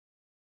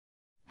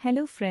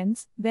Hello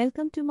friends,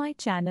 welcome to my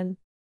channel.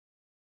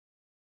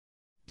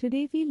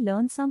 Today we'll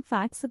learn some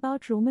facts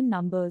about Roman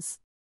numbers.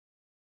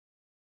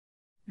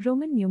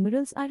 Roman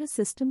numerals are a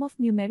system of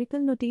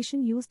numerical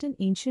notation used in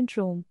ancient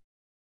Rome.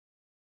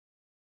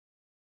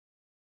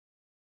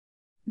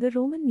 The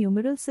Roman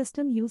numeral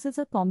system uses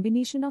a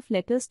combination of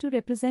letters to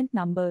represent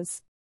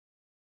numbers.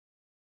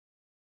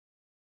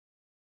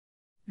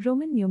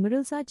 Roman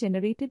numerals are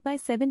generated by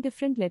 7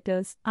 different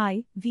letters: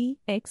 I, V,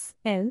 X,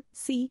 L,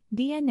 C,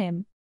 D and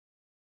M.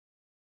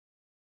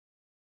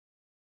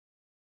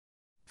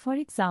 For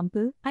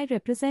example, I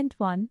represent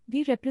 1,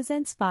 V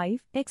represents 5,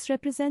 X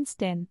represents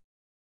 10.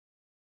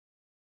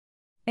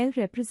 L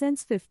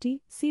represents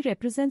 50, C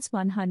represents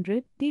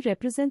 100, D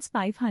represents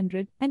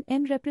 500, and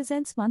M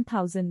represents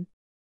 1000.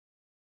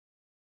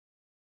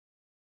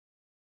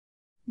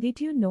 Did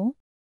you know?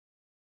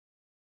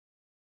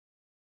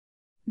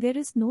 There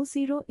is no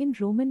zero in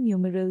Roman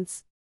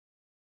numerals.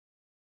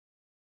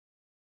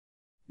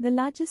 The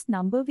largest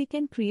number we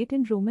can create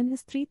in Roman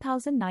is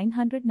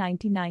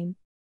 3999.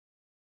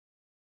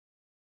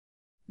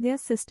 Their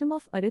system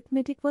of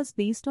arithmetic was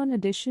based on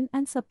addition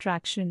and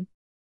subtraction.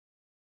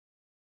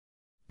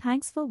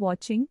 Thanks for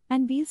watching,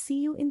 and we'll see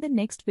you in the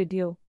next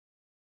video.